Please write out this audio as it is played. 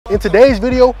In today's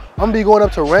video, I'm gonna be going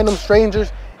up to random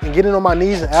strangers and getting on my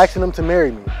knees and asking them to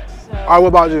marry me. All right, what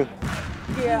about you?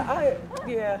 Yeah.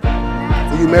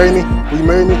 Will you marry me? Will you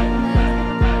marry me?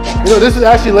 You know, this is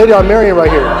actually a lady I'm marrying right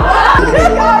here.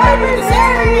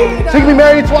 She can be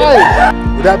married twice.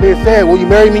 With that being said, will you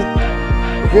marry me?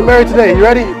 Get married today. You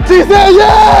ready? She said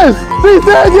yes! She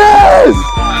said yes!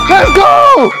 Let's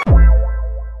go!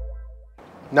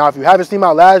 Now, if you haven't seen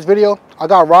my last video, I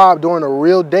got robbed during a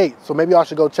real date, so maybe I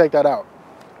should go check that out.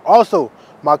 Also,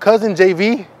 my cousin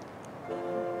JV.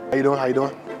 How you doing? How you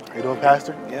doing? How you doing,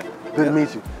 Pastor? Yeah. Good to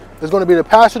meet you. It's gonna be the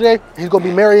pastor today. He's gonna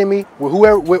be marrying me with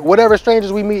whatever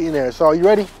strangers we meet in there. So, are you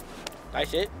ready? Tight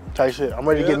shit. Tight shit. I'm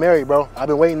ready to get married, bro. I've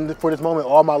been waiting for this moment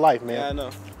all my life, man. Yeah, I know.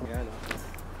 Yeah, I know.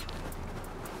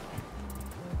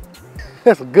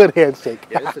 That's a good handshake.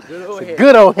 Yeah, it's a good old handshake.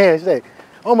 Good old handshake.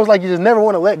 Almost like you just never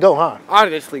want to let go, huh?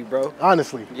 Honestly, bro.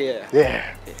 Honestly. Yeah.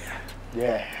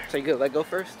 Yeah. So you good? Let go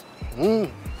first? I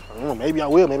don't know, maybe I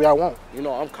will, maybe I won't. You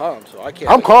know, I'm calm, so I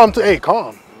can't. I'm calm too. Hey,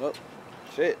 calm. Well,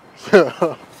 shit.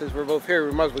 Since we're both here,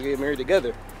 we might as well get married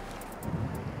together.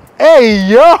 Hey,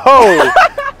 yo!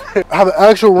 I have an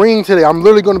actual ring today. I'm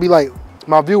literally going to be like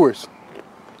my viewers.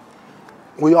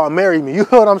 Will y'all marry me? You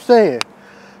know what I'm saying?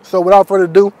 So without further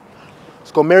ado,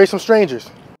 let's go marry some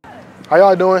strangers. How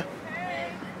y'all doing?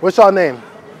 What's y'all name?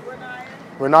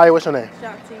 Renaya, what's your name?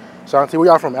 Shanti. Shanti, where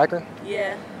y'all from? Akron?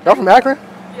 Yeah. Y'all from Akron?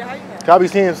 Yeah, how you doing? I'll be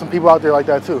seeing some people out there like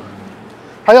that too.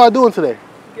 How y'all doing today?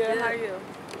 Good, how are you?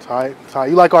 Tight, tight.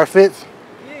 You like our fits?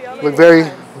 Yeah, y'all Look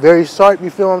very sharp,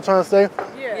 you feel what I'm trying to say?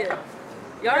 Yeah.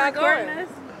 Y'all not going?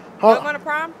 Huh? Y'all going to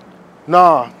prom?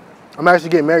 Nah, I'm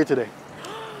actually getting married today.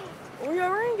 Where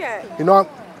your ring at? You know,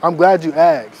 I'm glad you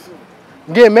asked.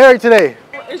 I'm getting married today.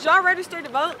 Is y'all registered to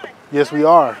vote? Yes, we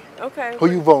are. Okay. Who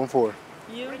you voting for?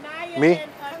 You? Me?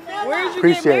 Where did you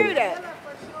Appreciate get married at?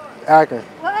 Akron.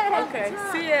 Okay,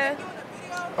 see ya.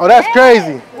 Oh, that's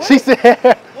crazy. She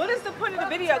said. What is the point of the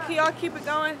video? Can y'all keep it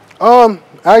going?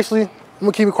 Actually, I'm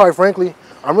gonna keep it quite frankly.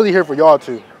 I'm really here for y'all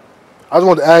too. I just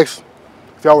wanted to ask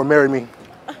if y'all would marry me.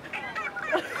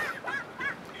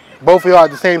 Both of y'all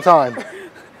at the same time.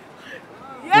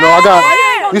 Yeah. You know, I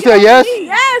got. You said yes?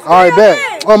 Yes. All right,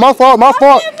 bet. Oh, my fault. My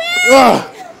fault. Ugh.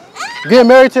 Getting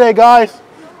married today, guys.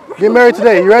 Get married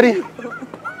today. You ready?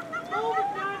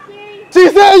 She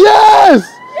said yes.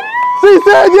 She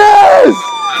said yes.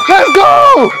 Let's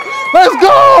go. Let's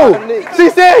go. She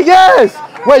said yes.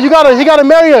 Wait, he gotta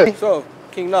marry her. So,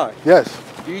 King Nine. Yes.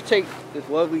 Do you take this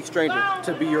lovely stranger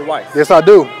to be your wife? Yes, I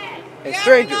do. And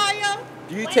stranger,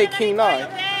 do you take King Nine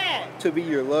to be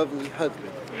your lovely husband?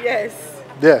 Yes.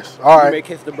 Yes. All You right. may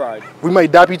kiss the bride. We may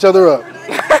dap each other up.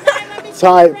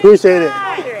 Tight. Appreciate it.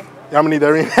 I'm gonna need that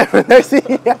ring. Next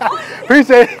thing.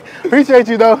 Appreciate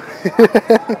you though.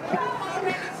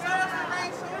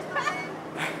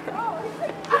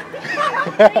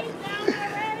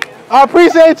 I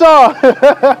appreciate y'all.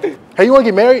 Hey, you wanna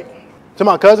get married to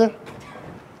my cousin?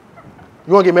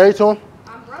 You wanna get married to him?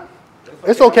 I'm broke.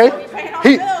 It's okay.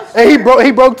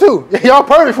 He broke too. Y'all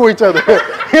perfect for each other.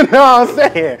 You know what I'm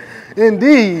saying?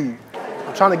 Indeed.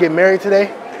 I'm trying to get married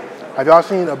today. Have y'all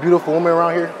seen a beautiful woman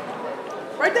around here?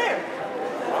 Right there.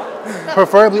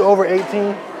 Preferably over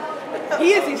 18.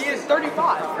 He is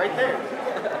 35. Right there.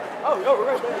 Oh,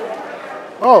 right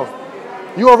there. Oh,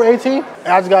 you over 18?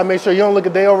 I just gotta make sure you don't look a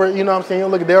day over, you know what I'm saying? You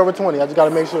don't look a day over 20. I just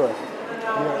gotta make sure.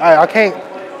 I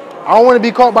don't want to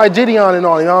be caught by Gideon and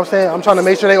all, you know what I'm saying? I'm trying to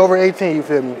make sure they over 18, you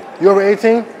feel me? You over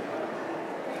 18?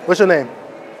 What's your name?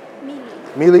 Mealy.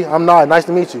 Mealy? I'm not. Nice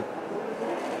to meet you.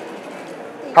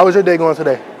 How was your day going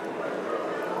today?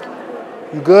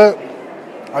 You good?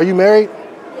 Are you married?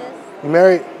 Yes. You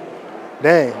married?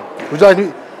 Dang. Would you like to?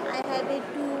 I had it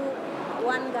two,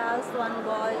 one girls, one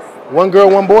boys. One girl,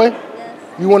 one boy?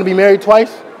 Yes. You want to be married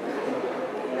twice?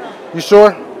 No. You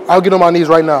sure? I'll get on my knees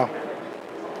right now.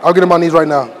 I'll get on my knees right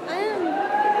now. I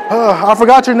am. I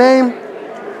forgot your name,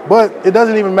 but it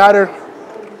doesn't even matter.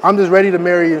 I'm just ready to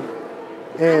marry you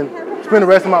and spend the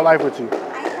rest of my life with you. I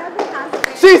have a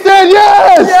husband. She said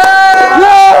yes!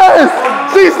 Yes!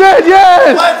 She said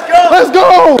yes! Let's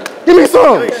go! Give me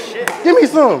some! Give me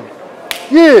some!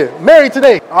 Yeah, married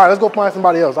today. All right, let's go find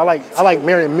somebody else. I like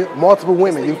marrying multiple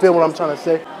women. You feel what I'm trying to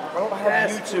say? Bro, I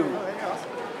have YouTube.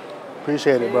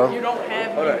 Appreciate it, bro. You don't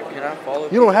have Hold on, can I follow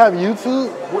You don't have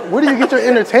YouTube? Where do you get your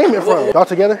entertainment from? Y'all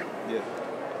together? Yeah.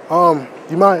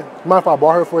 You mind if I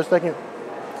borrow her for a second?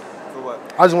 For what?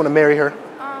 I just want to marry her. No.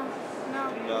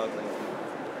 No, thank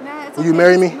you. Nah, it's Will you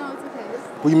marry me? No, it's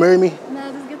okay. Will you marry me?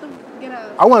 No, just get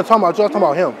out. I want to talk about you. I was talking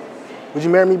about him. Would you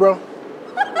marry me, bro?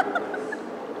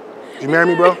 Would you marry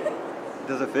me, bro?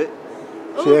 Does it fit?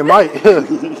 Shit, it might.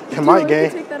 It might,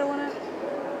 gang. Take that one out.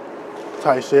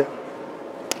 Tight shit.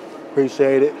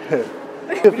 Appreciate it.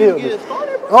 Good feeling.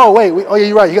 Oh wait, oh yeah,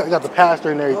 you're right. You got the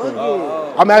pastor and everything.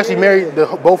 I'm actually married to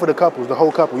both of the couples, the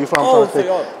whole couple. You feel what I'm trying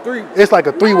to say? Three. It's like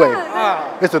a three-way.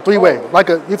 It's a three-way. Like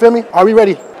a, you feel me? Are we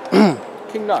ready?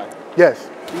 King Nine. Yes.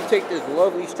 You take this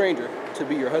lovely stranger to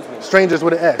be your husband. Strangers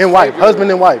with an S. And wife. Husband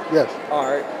and wife. Yes. All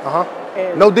right.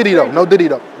 And no Diddy though. No Diddy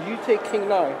though. You take King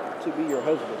Nine to be your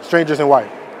husband. Strangers and wife.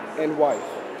 And wife.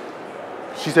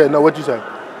 She said no. What'd you say?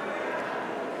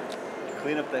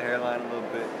 Clean up the hairline a little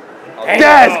bit.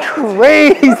 That's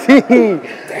crazy.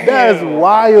 That's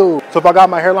wild. So if I got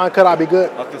my hairline cut, I'd be good.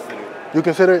 I'll consider it. You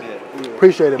consider it? Yeah.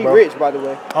 Appreciate it, He bro. rich, by the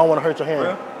way. I don't want to hurt your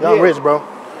hand. Yeah? I'm rich, bro.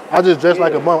 I just dress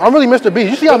like a bum. I'm really Mr. Beast.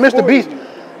 You see how Mr. Beast?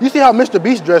 You see how Mr.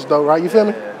 Beast dressed though, right? You feel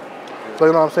me? So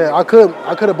you know what I'm saying? I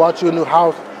could have bought you a new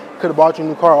house. Could have bought you a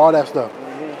new car. All that stuff.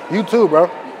 You too, bro.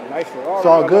 Nice for It's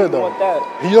all good though. Want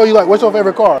that. You know you like. What's your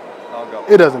favorite car? I'll go.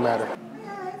 It doesn't matter.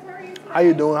 How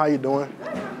you doing? How you doing?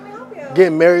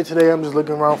 Getting married today. I'm just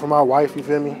looking around for my wife. You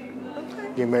feel me?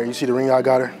 Getting married. You see the ring I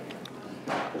got her?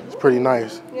 It's pretty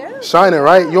nice. Yeah. Shining,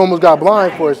 right? You almost got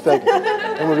blind for a second.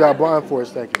 Almost got blind for a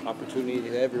second.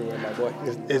 Opportunities everywhere, my boy.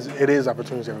 It is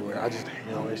opportunities everywhere. I just,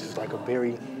 you know, it's just like a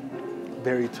very,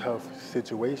 very tough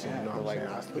situation. You know what I'm saying?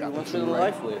 I still got Once the in a two,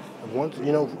 life right? with. Once,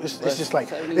 you know, it's just like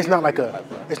it's not like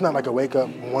a wake up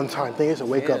one time thing. It's a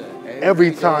wake up Yeah,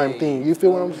 every time thing. You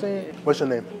feel what I'm saying? What's your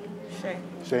name? Shay.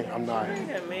 Shay. I'm not. Wait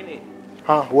a minute.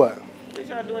 Huh? What? What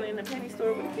y'all doing in the penny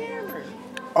store with the camera?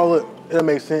 Oh, look, it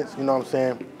makes sense. You know what I'm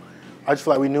saying? I just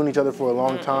feel like we knew each other for a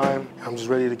long time. I'm just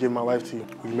ready to give my life to you.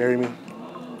 Will you marry me?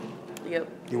 Yep.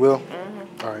 You will?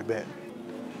 All right, bet.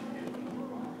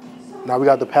 Now we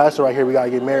got the pastor right here. We got to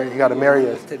get married. He got to marry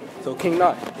us. So King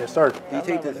Nine, Yes, sir. you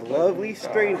take this lovely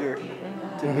stranger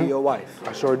to be your wife.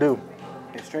 I sure do.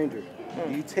 And stranger,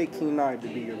 you take King Nine to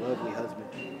be your lovely husband.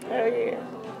 Hell yeah.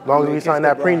 As long as we sign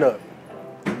that prenup.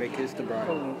 You make kiss the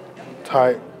bride.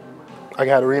 Tight. I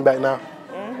got the ring back now.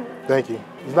 Thank you.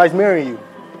 It's nice marrying you.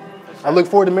 I look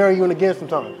forward to marrying you again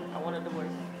sometime. I want a divorce.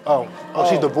 Oh,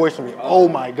 she's divorcing me. Oh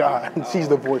my God, she's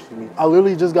divorcing me. I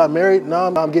literally just got married. Now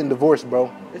I'm getting divorced,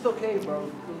 bro. It's okay, bro.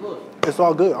 'Cause look, It's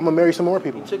all good. I'm gonna marry some more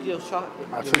people. you took your shot.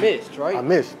 You took- missed, right? I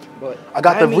missed. But I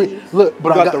got that the means look,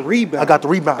 but you I got the rebound. I got the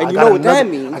rebound. And I you got know what that another-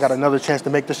 means? I got another chance to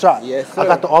make the shot. Yes, I sir.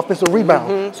 got the offensive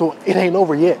rebound, so it ain't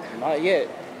over yet. Not yet.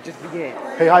 Just began.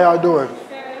 Hey, how y'all doing?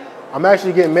 I'm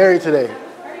actually getting married today.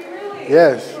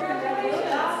 Yes.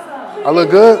 I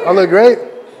look good? I look great?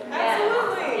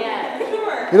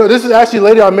 You know, this is actually the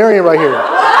lady I'm marrying right here.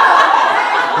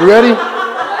 You ready?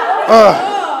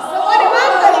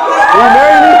 Will you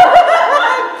marry me?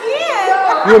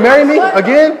 You will marry me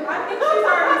again?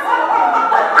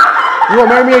 You will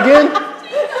marry me again?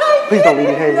 Please don't leave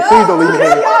me hanging. Please don't leave me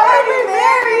hanging.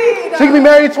 She can be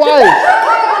married twice.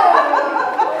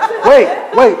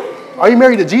 Wait. Are you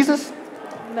married to Jesus?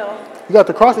 No. You got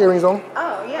the cross earrings on.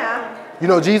 Oh, yeah. You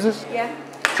know Jesus? Yeah.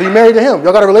 So you married to him.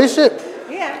 Y'all got a relationship?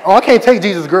 Yeah. Oh, I can't take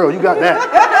Jesus' girl. You got that.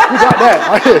 You got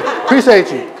that.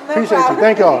 Appreciate you. Appreciate you.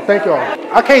 Thank y'all. Thank y'all.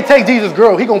 I can't take Jesus'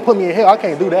 girl. He gonna put me in hell. I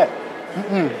can't do that.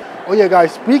 Oh yeah,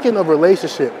 guys. Speaking of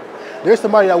relationship, there's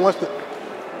somebody that wants to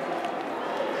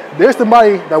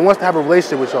have a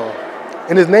relationship with y'all,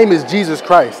 and his name is Jesus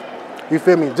Christ. You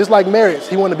feel me? Just like marriage,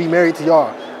 he want to be married to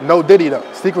y'all. No Diddy though.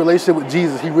 Seek a relationship with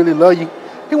Jesus. He really love you.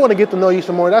 He want to get to know you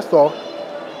some more. That's all.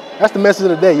 That's the message of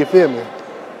the day. You feel me?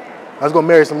 Let's go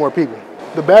marry some more people.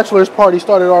 The bachelor's party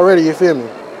started already. You feel me?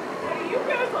 You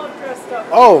guys all dressed up.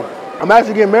 Oh, I'm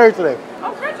actually getting married today.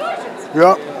 Oh, congratulations.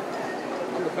 Yup.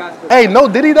 Hey, no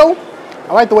Diddy though.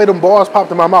 I like the way them balls popped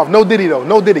in my mouth. No Diddy though.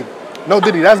 No Diddy. No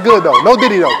Diddy. That's good though. No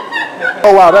Diddy though.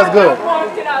 Oh wow, that's good.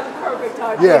 Get out of the perfect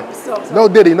time. Yeah. No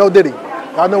Diddy. No Diddy.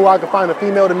 Y'all know where I can find a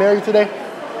female to marry today?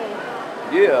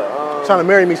 Yeah, Trying to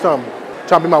marry me something.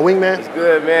 Trying to be my wingman. it's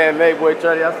good, man. Mate, boy,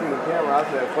 Charlie, I seen the camera. I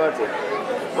said, fuck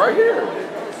it. Right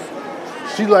here.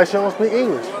 She's like, she don't speak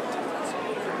English.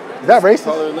 Is that racist?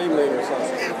 Color Ling Ling or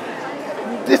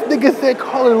something. This nigga said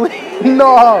call her Ling.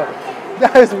 No,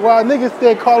 that is wild. Nigga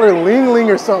said call her Ling Ling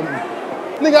or something.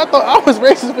 Nigga, I thought I was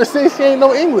racist for saying she ain't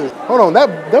no English. Hold on,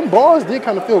 them balls did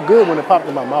kind of feel good when it popped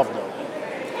in my mouth though.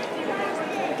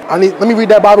 Let me read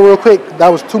that Bible real quick. That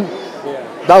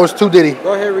was too Diddy.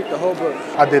 Go ahead and read the whole book.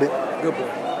 I did it. Good boy.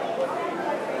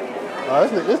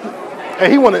 Hey,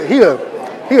 he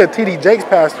a TD Jakes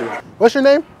pastor. What's your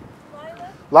name?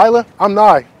 Lila. I'm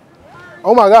Nye.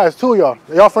 Oh my God, it's two of y'all.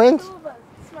 Are y'all friends?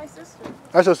 It's my sister,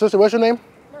 That's your sister. What's your name?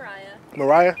 Mariah.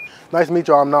 Mariah. Nice to meet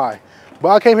y'all. I'm Nye. But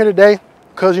I came here today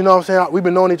because, you know what I'm saying, we've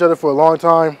been knowing each other for a long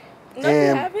time. No, you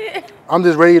And haven't. I'm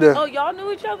just ready to... Oh, y'all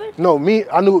knew each other? No,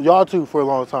 I knew y'all two for a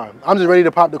long time. I'm just ready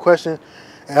to pop the question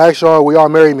and ask y'all, will y'all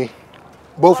marry me?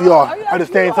 Both of y'all at the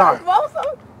same time.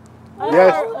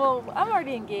 Yes. Well, I'm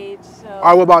already engaged, so. All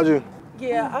right, what about you?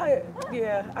 Yeah,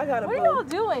 I got a What are boo. y'all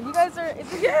doing? You guys are.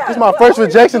 Yeah. This is my first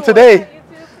rejection today.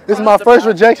 This is my first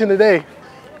rejection today.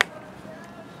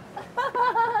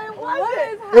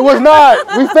 It was not.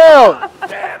 We failed.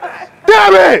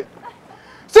 Damn it!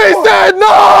 She said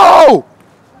no!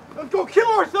 Let's go kill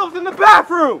ourselves in the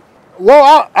bathroom.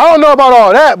 Well, I don't know about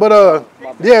all that, but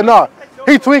yeah, no.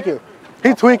 He tweaking.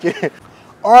 He tweaking.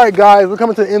 All right, guys, we're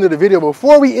coming to the end of the video.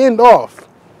 Before we end off,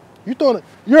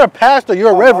 you're a pastor,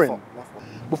 you're a reverend.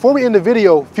 Before we end the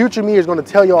video, Future Me is going to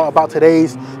tell y'all about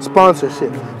today's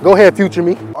sponsorship. Go ahead, Future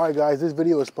Me. All right, guys, this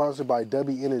video is sponsored by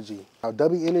W Energy. Now,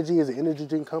 W Energy is an energy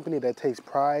drink company that takes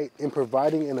pride in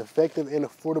providing an effective and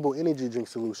affordable energy drink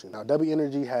solution. Now, W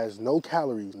Energy has no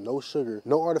calories, no sugar,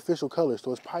 no artificial colors,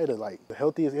 so it's probably like the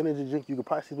healthiest energy drink you could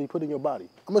possibly put in your body.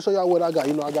 I'm gonna show y'all what I got.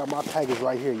 You know, I got my package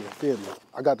right here, you feel me?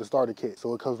 I got the starter kit,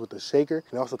 so it comes with the shaker,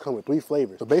 and it also comes with 3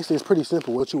 flavors. So basically, it's pretty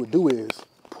simple. What you would do is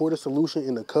pour the solution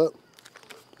in the cup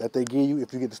that they give you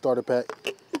if you get the starter pack,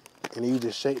 and then you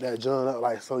just shake that joint up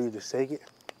like so. You just shake it,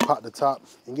 pop the top,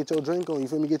 and get your drink on, you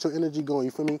feel me? Get your energy going,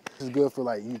 you feel me? This is good for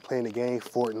like you playing the game,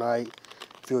 Fortnite,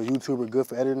 if you're a YouTuber, good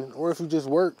for editing, or if you just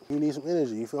work, you need some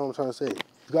energy, you feel what I'm trying to say? If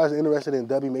you guys are interested in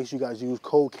W, make sure you guys use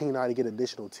code KING9 to get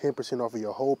additional 10% off of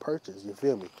your whole purchase, you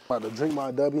feel me? About to drink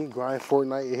my W, grind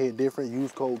Fortnite, it hit different,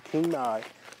 use code KING9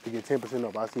 to get 10%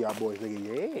 off. I see y'all boys,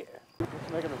 nigga, yeah.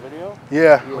 Making a video?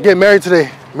 Yeah, I'm getting married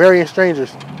today, marrying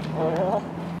strangers. Oh,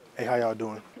 yeah? Hey, how y'all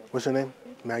doing? What's your name?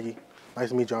 Maggie. Nice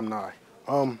to meet you, I'm Nye.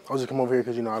 I was just come over here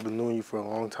because, you know, I've been knowing you for a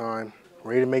long time.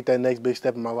 Ready to make that next big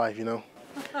step in my life, you know?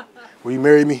 Will you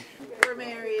marry me? We're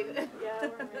married. Yeah,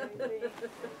 we're married.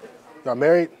 Y'all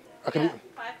married? I can be.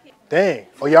 Dang.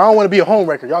 Oh, y'all don't want to be a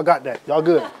homewrecker. Y'all got that. Y'all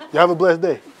good. Y'all have a blessed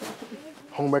day.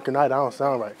 Homewrecker night, I don't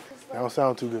sound right. That don't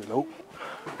sound too good. Nope.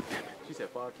 She said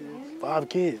 5 kids? 5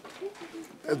 kids.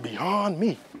 That's beyond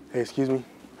me. Hey, excuse me.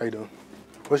 How you doing?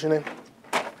 What's your name?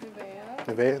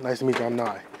 Nevaeh. Nice to meet you. I'm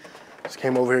Nye. Just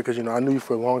came over here because, you know, I knew you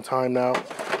for a long time now.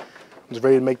 I'm just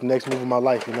ready to make the next move in my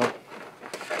life, you know?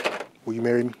 Will you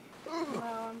marry me?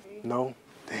 No?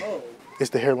 Damn.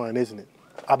 It's the hairline, isn't it?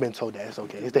 I've been told that. It's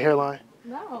okay. It's the hairline?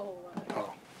 No.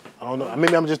 Oh. I don't know.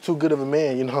 Maybe I'm just too good of a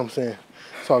man, you know what I'm saying?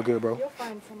 It's all good, bro. You'll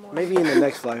find someone. Maybe in the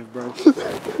next life, bro. She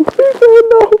said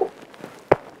no.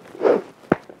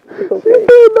 She said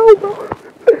no, bro.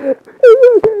 It's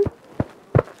okay.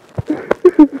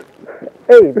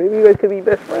 Hey, maybe you guys could be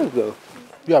best friends, though.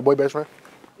 You got a boy best friend?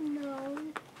 No.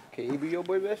 Can he be your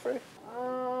boy best friend?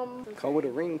 Come with a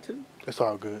ring, too. It's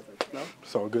all good. No?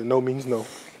 It's all good. No means no.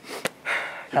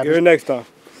 Here next time.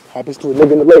 Happens to a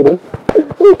nigga in the label.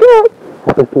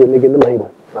 Happens to a nigga in the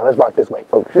label. Now let's rock this way,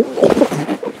 folks. This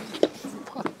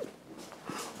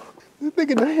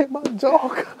nigga done hit my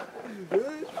jaw.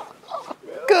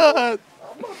 God.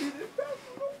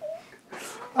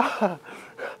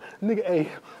 Nigga,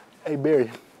 hey,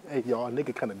 Barry. Hey, y'all,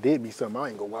 nigga kind of did me something. I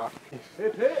ain't gonna lie.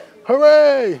 Hip, hip.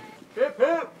 Hooray! Hip,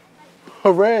 hip.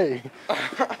 Hooray!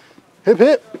 Hip,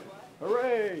 hip.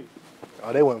 Hooray.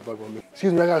 Oh, they wouldn't fuck with me.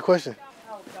 Excuse me, I got a question.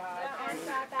 Oh, God.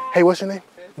 Hey, what's your name?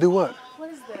 Do what?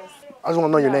 What is this? I just want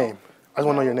to know your name. I just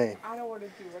want to know your name. I don't want to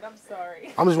do it. I'm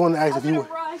sorry. I'm just wanting to ask if I'm in you a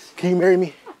rush. can you marry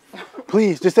me?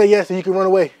 Please, just say yes and you can run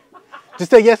away.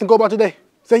 Just say yes and go about your day.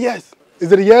 Say yes.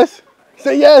 Is it a yes?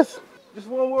 Say yes. Just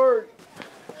one word.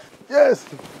 Yes.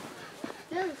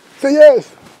 Yes. Say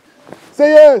yes.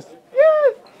 Say yes.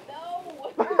 Yes.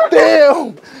 No.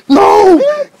 Damn. No.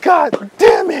 God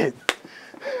damn it.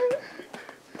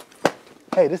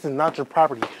 Hey, this is not your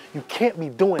property. You can't be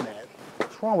doing that.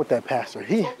 What's wrong with that pastor?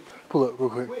 He pull up real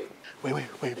quick.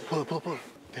 Wait. Pull up.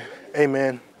 Damn. Hey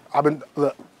man,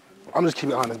 look. I'm just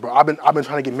keeping it honest, bro. I've been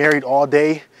trying to get married all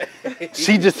day.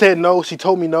 She just said no. She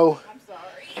told me no. I'm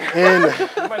sorry. And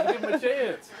You might give him a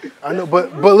chance. I know,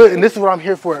 but look, and this is what I'm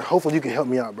here for. Hopefully you can help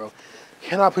me out, bro.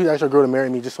 Can I please ask your girl to marry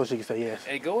me just so she can say yes?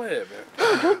 Hey, go ahead,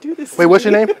 man. Don't do this. Wait, what's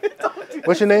your name?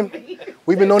 What's your name?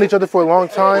 We've been knowing each other for a long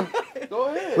time.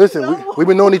 Go ahead. Listen, we've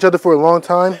been knowing each other for a long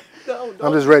time.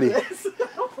 I'm just ready.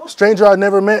 Stranger I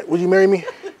never met, would you marry me?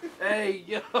 Hey,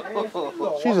 yo.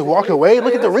 She's just walking away.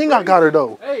 Look at the ring I got her,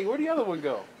 though. Hey, where'd the other one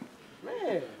go?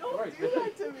 Man. Right there.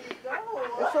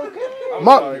 It's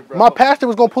okay. My pastor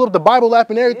was going to pull up the Bible app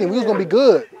and everything. We was going to be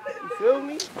good. You feel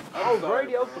me? I was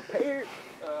ready. I was prepared.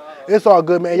 It's all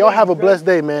good, man. Y'all have a blessed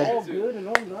day, man. All good and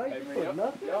all nice. But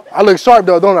nothing. I look sharp,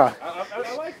 though, don't I?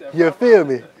 I like that. You feel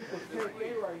me?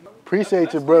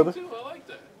 Appreciate you, brother. Too, I like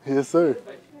that. Yes, sir.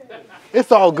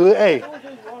 It's all good.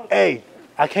 Hey,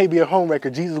 I can't be a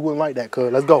homewrecker. Jesus wouldn't like that,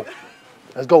 cuz. Let's go.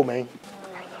 Let's go, man.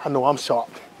 I know I'm sharp.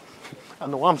 I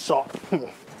know I'm sharp.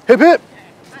 Hip hip.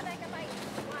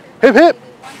 Hip hip.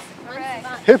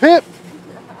 Hip hip.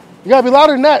 You gotta be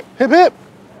louder than that. Hip hip.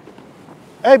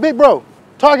 Hey, big bro.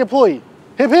 Target employee.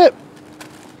 Hip hip.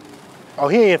 Oh,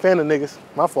 he ain't a fan of niggas.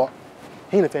 My fault.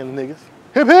 He ain't a fan of niggas.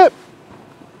 Hip hip.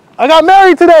 I got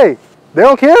married today. They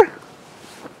don't care?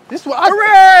 This is what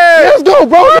Let's go,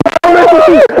 bro.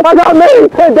 I got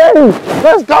married today.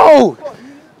 Let's go.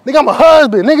 Nigga, I'm a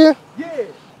husband, nigga. Yeah.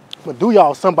 I'm gonna do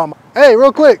y'all something about my... Hey,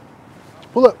 real quick.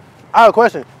 Pull up. I have a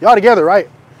question. Y'all together, right?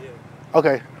 Yeah.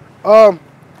 Okay. Can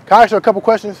I ask you a couple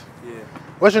questions? Yeah.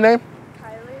 What's your name?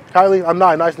 Kylie. Kylie, I'm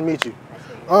not. Nice to meet you.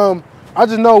 I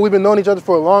just know we've been knowing each other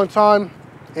for a long time,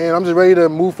 and I'm just ready to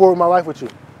move forward with my life with you.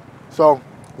 So,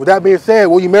 with that being said,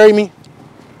 will you marry me?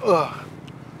 Ugh.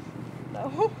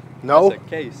 No. No? That's a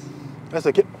case. That's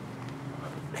a kid.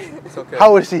 It's okay.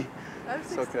 How old is she? I'm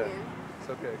 16. It's okay. It's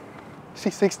okay.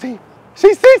 She's 16.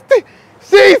 She's 16.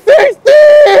 She's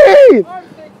 16.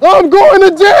 I'm going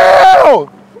to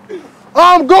jail.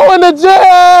 I'm going to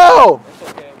jail.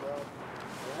 It's okay,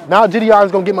 bro. Now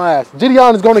Gideon's gonna get my ass.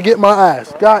 Gideon is gonna get my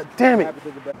ass. God damn it.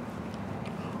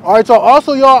 All right, y'all.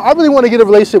 Also, y'all, I really want to get a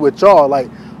relationship with y'all. Like,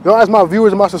 y'all, as my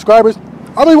viewers and my subscribers,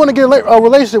 I really want to get a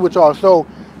relationship with y'all. So,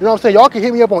 you know what I'm saying? Y'all can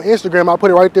hit me up on Instagram. I'll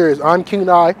put it right there. It's I'm King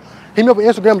Nye. Hit me up on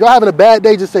Instagram. Y'all having a bad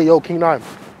day? Just say, yo, King Nye,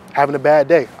 having a bad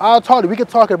day. I'll talk to you. We can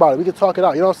talk about it. We can talk it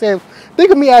out. You know what I'm saying?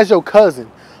 Think of me as your cousin.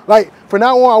 Like, from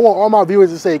now on, I want all my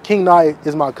viewers to say King Nye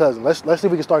is my cousin. Let's see if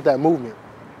we can start that movement.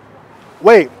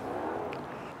 Wait.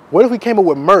 What if we came up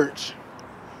with merch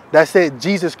that said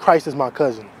Jesus Christ is my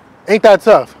cousin? Ain't that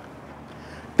tough?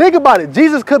 Think about it.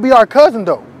 Jesus could be our cousin,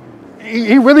 though.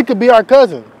 He really could be our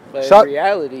cousin. But in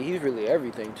reality, he's really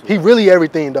everything to us. He really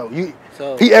everything, though.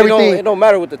 So he everything. It don't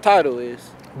matter what the title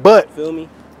is. But feel me?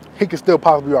 He could still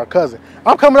possibly be our cousin.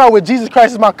 I'm coming out with Jesus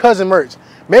Christ is my cousin merch.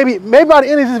 Maybe by the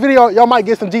end of this video, y'all might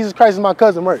get some Jesus Christ is my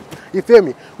cousin merch. You feel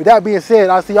me? With that being said,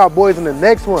 I'll see y'all boys in the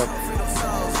next one.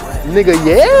 Nigga,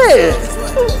 yeah.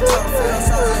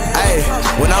 Ay,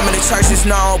 when I'm in the church, it's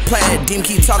no plan. Demon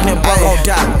keep talking, that bro gon'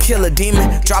 die. Kill a demon,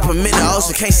 drop him in the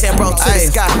ocean, can't stand bro to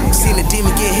the sky. Seen the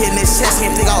demon get hit in his chest,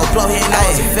 he didn't think I would blow, he didn't know I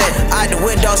was a vet. I had the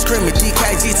window screaming,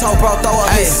 DKG told bro throw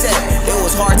up his set. It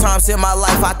was hard times in my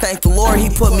life, I thank the Lord, he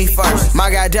put me first.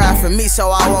 My guy died for me,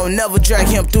 so I won't never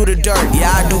drag him through the dirt. Yeah,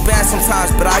 I do bad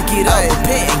sometimes, but I get up,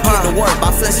 repent and get to work.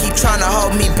 My flesh keep trying to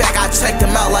hold me back, I check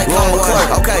them out like I'm a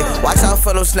clerk. Okay, watch out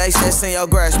for those snakes that's in your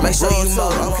grass, make sure you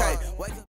move, okay.